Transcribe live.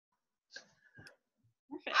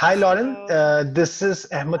Hi, Lauren. So, This is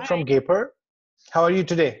Ahmed hi, from Gaper. How are you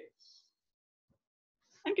today?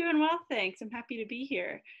 I'm doing well, thanks. I'm happy to be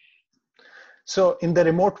here. So, in the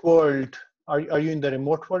remote world, are you in the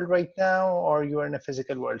remote world right now, or you are in a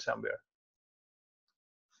physical world somewhere?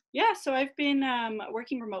 Yeah, so I've been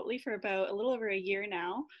working remotely for about a little over a year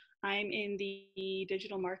now. I'm in the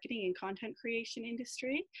digital marketing and content creation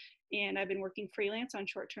industry, and I've been working freelance on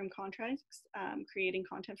short-term contracts, creating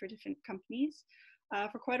content for different companies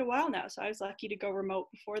for quite a while now. So I was lucky to go remote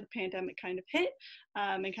before the pandemic kind of hit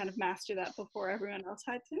and kind of master that before everyone else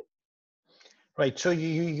had to. Right. So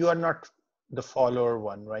you are not the follower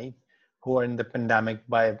one, right? Who are in the pandemic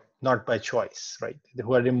by not by choice, right?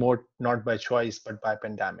 Who are remote not by choice but by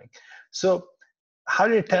pandemic. So how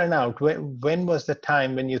did it Yeah. turn out? When was the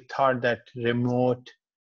time when you thought that remote,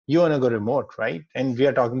 you want to go remote, right? And we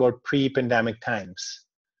are talking about pre-pandemic times.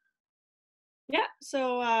 Yeah,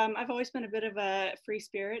 so I've always been a bit of a free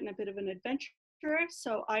spirit and a bit of an adventurer.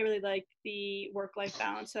 So I really like the work-life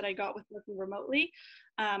balance that I got with working remotely.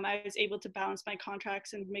 I was able to balance my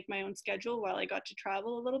contracts and make my own schedule while I got to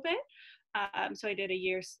travel a little bit. So I did a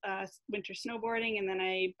year's winter snowboarding, and then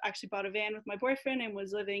I actually bought a van with my boyfriend and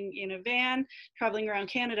was living in a van, traveling around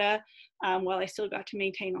Canada, while I still got to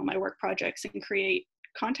maintain all my work projects and create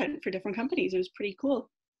content for different companies. It was pretty cool.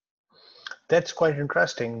 That's quite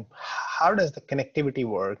interesting. How does the connectivity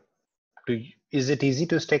work? Is it easy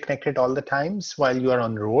to stay connected all the times while you are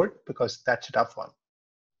on road? Because that's a tough one.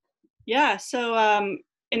 Yeah, so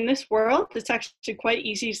in this world, it's actually quite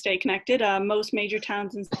easy to stay connected. Most major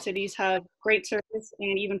towns and cities have great service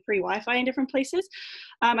and even free Wi-Fi in different places.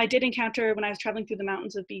 I did encounter when I was traveling through the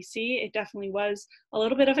mountains of BC, it definitely was a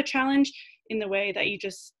little bit of a challenge in the way that you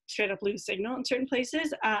just straight up lose signal in certain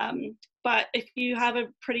places. But if you have a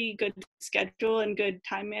pretty good schedule and good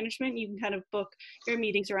time management, you can kind of book your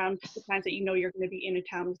meetings around the times that you know you're going to be in a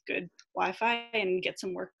town with good Wi-Fi and get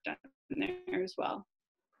some work done there as well.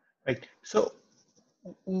 Right. So,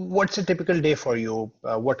 what's a typical day for you?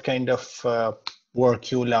 What kind of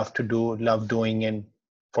work you love to do, love doing, and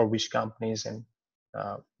for which companies, and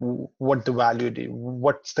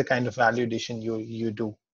what's the kind of value addition you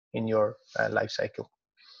do in your life cycle?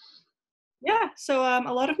 Yeah, so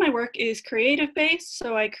a lot of my work is creative based.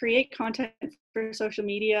 So I create content for social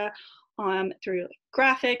media through like,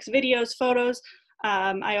 graphics, videos, photos.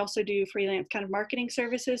 I also do freelance kind of marketing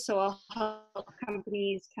services. So I'll help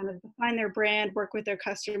companies kind of define their brand, work with their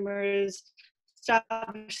customers,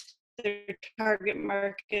 establish their target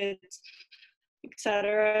markets,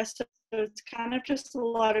 etc. So it's kind of just a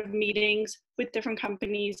lot of meetings with different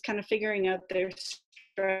companies, kind of figuring out their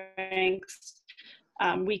strengths,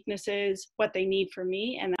 weaknesses, what they need from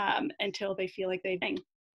me, and until they feel like they've been.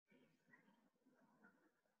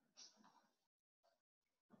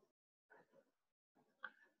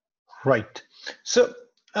 Right. So,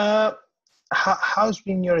 how's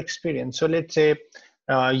been your experience? So, let's say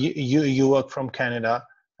you work from Canada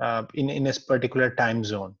in a particular time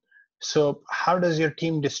zone. So, how does your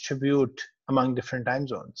team distribute among different time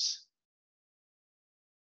zones?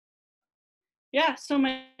 Yeah, so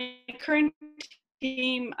my current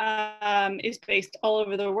team is based all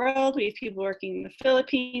over the world. We have people working in the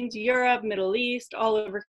Philippines, Europe, Middle East, all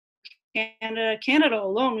over Canada. Canada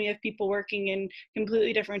alone, we have people working in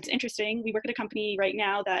completely different. It's interesting. We work at a company right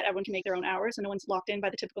now that everyone can make their own hours, and no one's locked in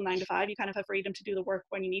by the typical 9 to 5. You kind of have freedom to do the work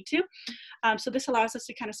when you need to. So this allows us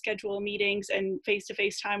to kind of schedule meetings and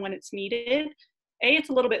face-to-face time when it's needed. It's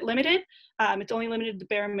a little bit limited. It's only limited to the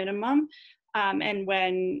bare minimum. And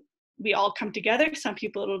when we all come together, some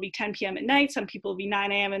people it'll be 10 p.m. at night, some people will be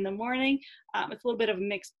 9 a.m. in the morning. It's a little bit of a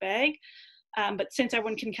mixed bag. But since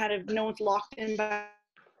everyone can kind of, no one's locked in by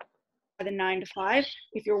the 9 to 5,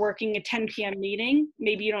 if you're working a 10 p.m. meeting,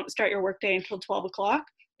 maybe you don't start your workday until 12 o'clock,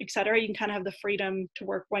 etc. You can kind of have the freedom to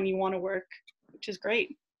work when you want to work, which is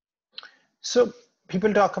great. So,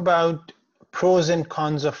 people talk about pros and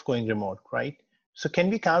cons of going remote, right? So, can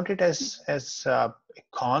we count it as a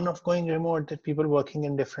con of going remote that people working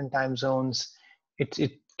in different time zones,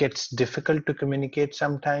 it gets difficult to communicate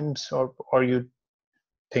sometimes, or you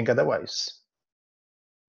think otherwise?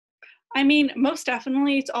 I mean, most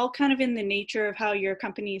definitely, it's all kind of in the nature of how your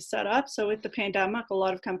company is set up. So with the pandemic, a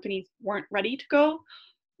lot of companies weren't ready to go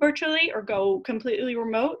virtually or go completely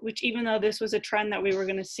remote, which even though this was a trend that we were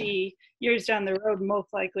going to see years down the road,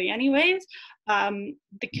 most likely anyways,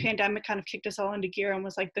 the pandemic kind of kicked us all into gear and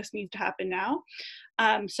was like, this needs to happen now.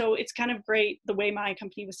 So it's kind of great the way my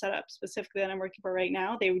company was set up, specifically that I'm working for right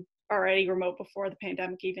now. They were already remote before the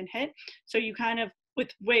pandemic even hit. So you kind of with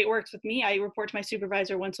the way it works with me, I report to my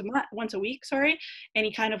supervisor once a week, sorry, and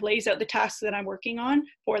he kind of lays out the tasks that I'm working on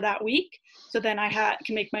for that week. So then I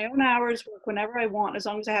can make my own hours, work whenever I want, as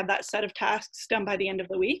long as I have that set of tasks done by the end of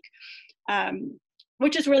the week,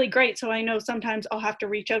 which is really great. So I know sometimes I'll have to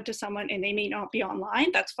reach out to someone and they may not be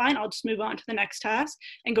online. That's fine. I'll just move on to the next task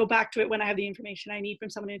and go back to it when I have the information I need from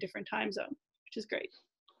someone in a different time zone, which is great.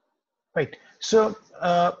 Right. So,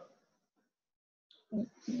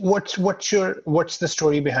 what's the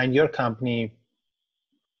story behind your company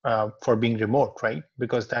for being remote, right?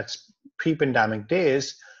 Because that's pre-pandemic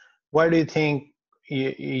days. Why do you think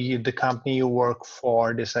the company you work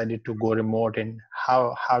for decided to go remote, and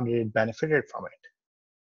how did it benefited from it?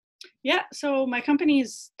 Yeah, so my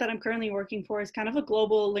companies that I'm currently working for is kind of a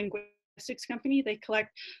global linguistics company. They collect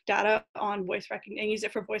data on voice recognition and use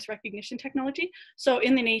it for voice recognition technology. So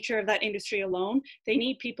in the nature of that industry alone, they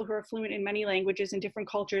need people who are fluent in many languages and different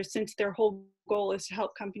cultures, since their whole goal is to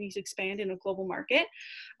help companies expand in a global market.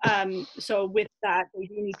 So with that, they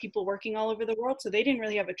do need people working all over the world. So they didn't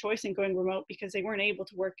really have a choice in going remote because they weren't able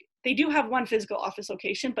to work. They do have one physical office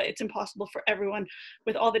location, but it's impossible for everyone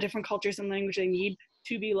with all the different cultures and language they need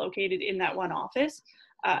to be located in that one office.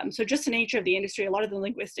 So just the nature of the industry, a lot of the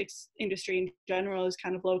linguistics industry in general is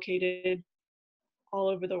kind of located all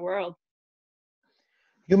over the world.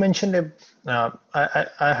 You mentioned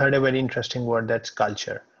I heard a very interesting word, that's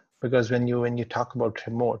culture. Because when you talk about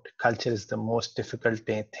remote, culture is the most difficult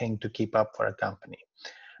thing to keep up for a company.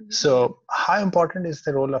 So how important is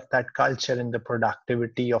the role of that culture in the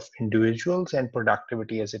productivity of individuals and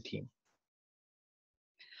productivity as a team?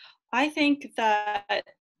 I think that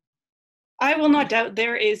I will not doubt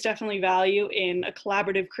there is definitely value in a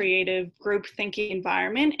collaborative, creative, group thinking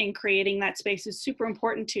environment, and creating that space is super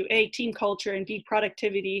important to A, team culture, and B,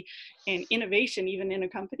 productivity and innovation, even in a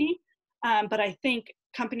company. But I think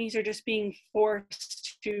companies are just being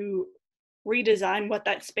forced to redesign what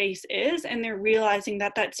that space is, and they're realizing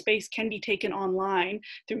that that space can be taken online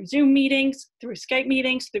through Zoom meetings, through Skype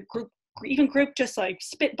meetings, through group just like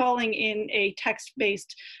spitballing in a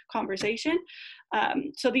text-based conversation.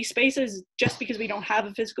 So these spaces, just because we don't have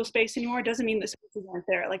a physical space anymore, doesn't mean the spaces aren't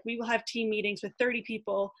there. Like, we will have team meetings with 30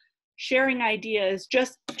 people sharing ideas,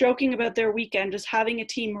 just joking about their weekend, just having a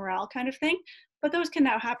team morale kind of thing. But those can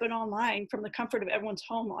now happen online from the comfort of everyone's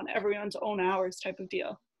home on everyone's own hours type of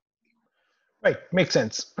deal. Right, makes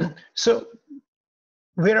sense. So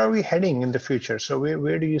where are we heading in the future? So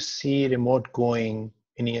where do you see remote going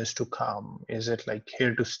in years to come? Is it like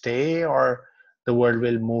here to stay, or the world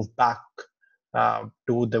will move back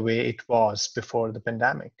to the way it was before the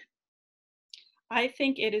pandemic? I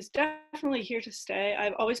think it is definitely here to stay.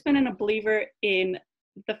 I've always been a believer in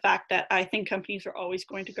the fact that I think companies are always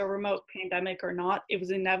going to go remote, pandemic or not. It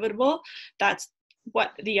was inevitable. That's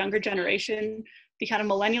what the younger generation, the kind of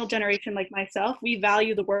millennial generation like myself, we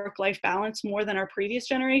value the work-life balance more than our previous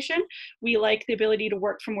generation. We like the ability to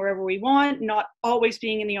work from wherever we want, not always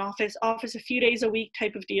being in the office a few days a week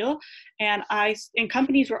type of deal. And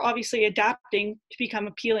companies were obviously adapting to become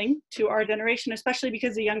appealing to our generation, especially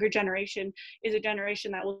because the younger generation is a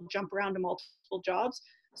generation that will jump around to multiple jobs.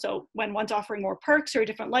 So when one's offering more perks or a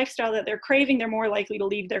different lifestyle that they're craving, they're more likely to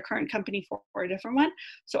leave their current company for a different one.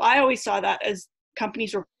 So I always saw that as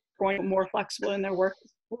companies were growing more flexible in their work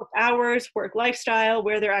hours, work lifestyle,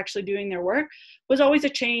 where they're actually doing their work, was always a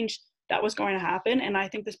change that was going to happen. And I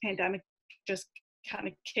think this pandemic just kind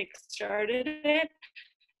of kick-started it,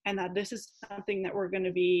 and that this is something that we're going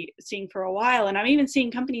to be seeing for a while. And I'm even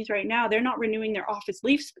seeing companies right now, they're not renewing their office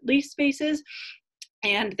lease spaces,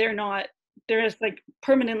 and they're just like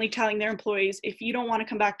permanently telling their employees, if you don't want to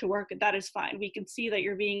come back to work, that is fine. We can see that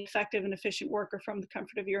you're being effective and efficient worker from the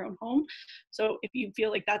comfort of your own home. So if you feel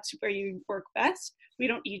like that's where you work best, we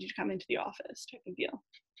don't need you to come into the office type of deal.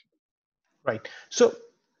 Right. So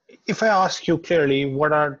if I ask you clearly,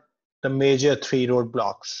 what are the major three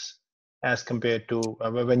roadblocks as compared to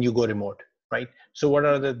when you go remote, right? So what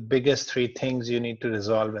are the biggest three things you need to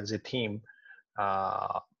resolve as a team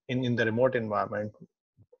in the remote environment?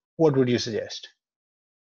 What would you suggest?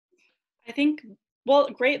 I think, well,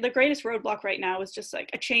 the greatest roadblock right now is just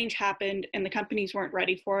like a change happened and the companies weren't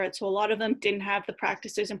ready for it. So a lot of them didn't have the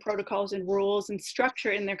practices and protocols and rules and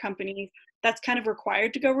structure in their companies that's kind of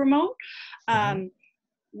required to go remote. Mm-hmm.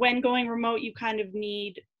 When going remote, you kind of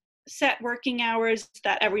need set working hours,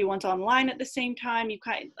 that everyone's online at the same time.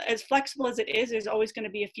 As flexible as it is, there's always going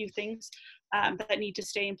to be a few things that need to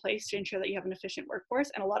stay in place to ensure that you have an efficient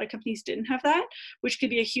workforce. And a lot of companies didn't have that, which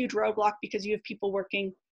could be a huge roadblock because you have people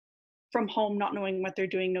working from home, not knowing what they're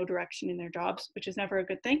doing, no direction in their jobs, which is never a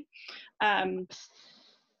good thing.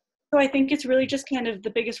 So I think it's really just kind of the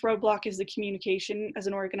biggest roadblock is the communication as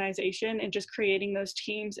an organization and just creating those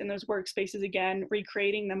teams and those workspaces again,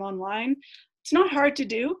 recreating them online. It's not hard to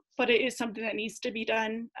do, but it is something that needs to be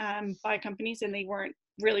done by companies, and they weren't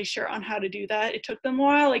really sure on how to do that. It took them a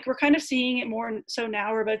while. Like we're kind of seeing it more so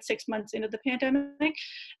now. We're about 6 months into the pandemic,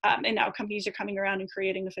 and now companies are coming around and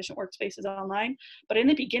creating efficient workspaces online. But in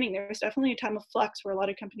the beginning, there was definitely a time of flux where a lot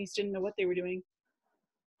of companies didn't know what they were doing.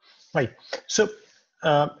 Right. So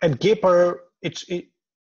at Gaper,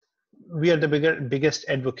 we are the biggest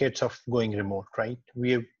advocates of going remote, right?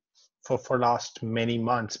 We for last many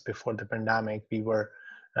months before the pandemic, we were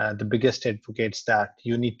the biggest advocates that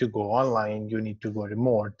you need to go online, you need to go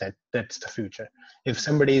remote. That's the future. If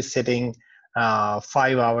somebody is sitting 5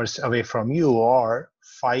 hours away from you, or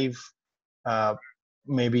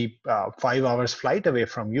maybe 5 hours flight away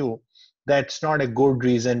from you, that's not a good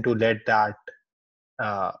reason to let that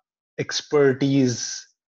expertise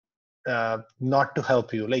not to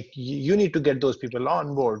help you. Like you need to get those people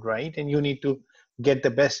on board, right? And you need to get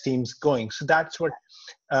the best teams going. So that's what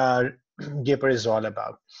Gaper is all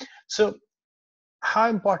about. So how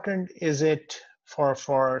important is it for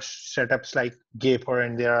setups like Gaper,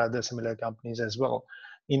 and there are other similar companies as well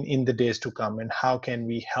in the days to come? And how can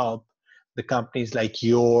we help the companies like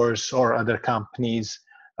yours or other companies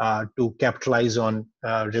to capitalize on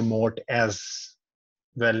remote as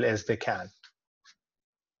well as they can?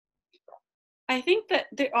 I think that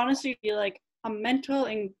there honestly be like a mental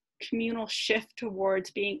and communal shift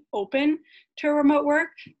towards being open to remote work,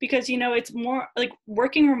 because it's more like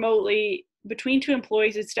working remotely between two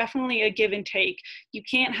employees. It's definitely a give and take. You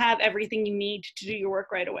can't have everything you need to do your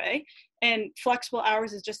work right away, and flexible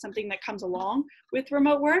hours is just something that comes along with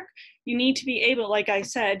remote work. You need to be able, like I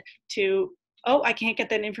said, to I can't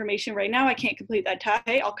get that information right now, I can't complete that task,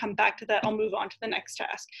 hey, I'll come back to that, I'll move on to the next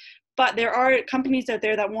task. But there are companies out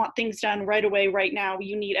there that want things done right away, right now.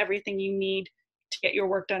 You need everything you need to get your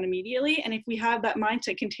work done immediately. And if we have that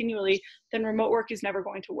mindset continually, then remote work is never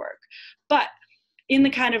going to work. But in the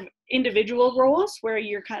kind of individual roles where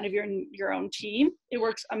you're kind of your own team, it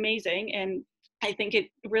works amazing. And I think it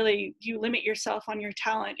really, you limit yourself on your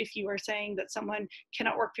talent if you are saying that someone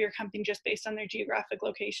cannot work for your company just based on their geographic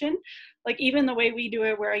location. Like even the way we do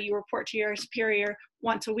it, where you report to your superior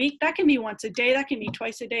once a week, that can be once a day, that can be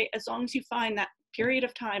twice a day, as long as you find that period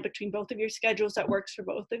of time between both of your schedules that works for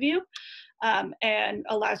both of you, and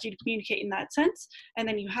allows you to communicate in that sense. And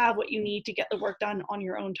then you have what you need to get the work done on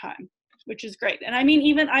your own time, which is great. And I mean,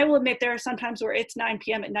 even I will admit there are some times where it's 9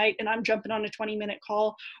 p.m. at night and I'm jumping on a 20-minute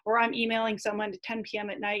call, or I'm emailing someone at 10 p.m.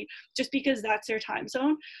 at night just because that's their time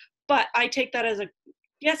zone. But I take that as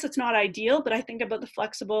yes, it's not ideal, but I think about the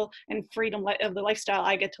flexible and freedom of the lifestyle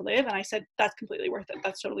I get to live. And I said, that's completely worth it.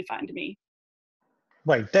 That's totally fine to me.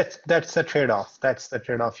 Right. That's the trade-off. That's the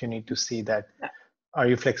trade-off you need to see, that are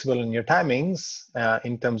you flexible in your timings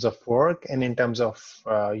in terms of work and in terms of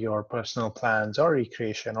your personal plans or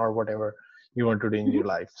recreation or whatever you want to do in your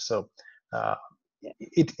life. So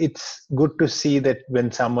it's good to see that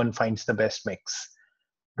when someone finds the best mix,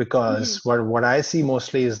 because what I see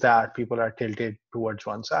mostly is that people are tilted towards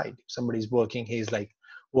one side. If somebody's working, he's like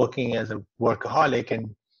working as a workaholic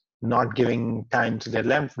and not giving time to their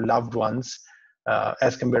loved ones,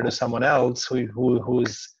 as compared to someone else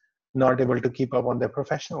who's not able to keep up on their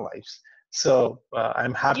professional lives. So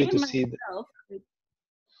I'm happy to see that.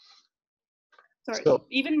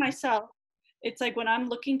 Even myself, it's like when I'm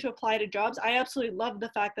looking to apply to jobs, I absolutely love the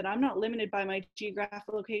fact that I'm not limited by my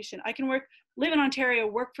geographic location. I can live in Ontario,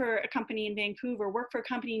 work for a company in Vancouver, work for a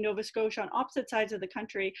company in Nova Scotia, on opposite sides of the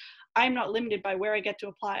country. I'm not limited by where I get to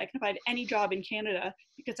apply. I can apply to any job in Canada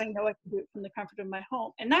because I know I can do it from the comfort of my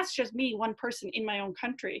home. And that's just me, one person in my own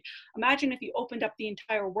country. Imagine if you opened up the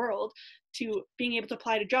entire world to being able to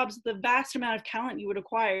apply to jobs. The vast amount of talent you would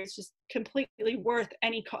acquire is just completely worth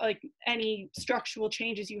any structural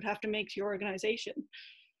changes you would have to make to your organization.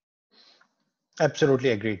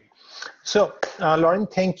 Absolutely agree. So, Lauren,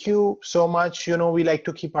 thank you so much. We like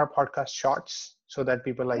to keep our podcast shorts so that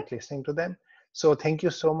people like listening to them. So thank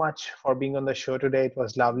you so much for being on the show today. It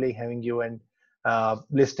was lovely having you and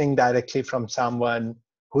listening directly from someone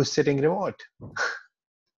who's sitting remote.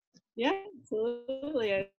 Yeah,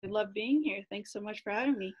 absolutely. I love being here. Thanks so much for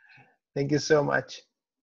having me. Thank you so much.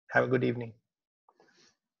 Have a good evening.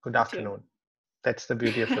 Good afternoon. That's the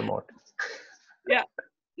beauty of remote. Yeah.